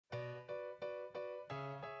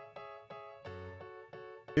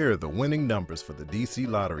Here are the winning numbers for the DC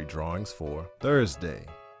Lottery drawings for Thursday,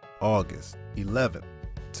 August 11th,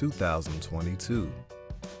 2022.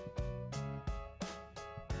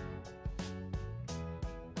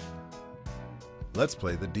 Let's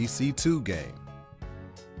play the DC2 game.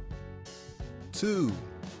 2,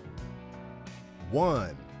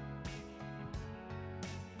 1.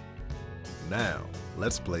 Now,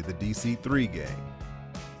 let's play the DC3 game.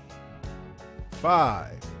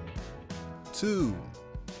 5, 2,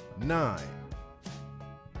 9.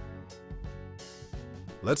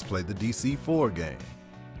 Let's play the DC4 game.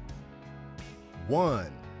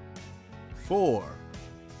 1, 4,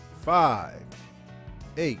 5,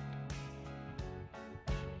 8.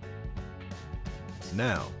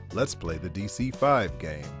 Now, let's play the DC5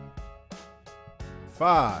 game.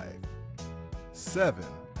 5, 7,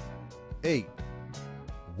 8,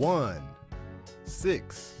 1,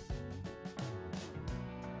 6.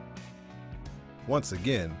 Once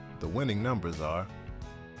again, the winning numbers are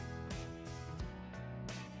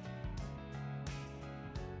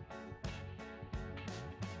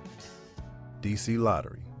DC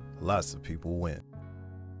Lottery. Lots of people win.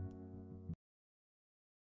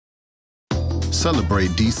 Celebrate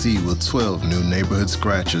DC with 12 new neighborhood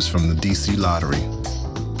scratchers from the DC Lottery.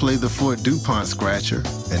 Play the Fort DuPont Scratcher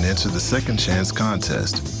and enter the Second Chance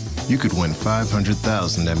contest. You could win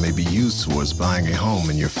 $500,000 that may be used towards buying a home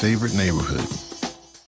in your favorite neighborhood.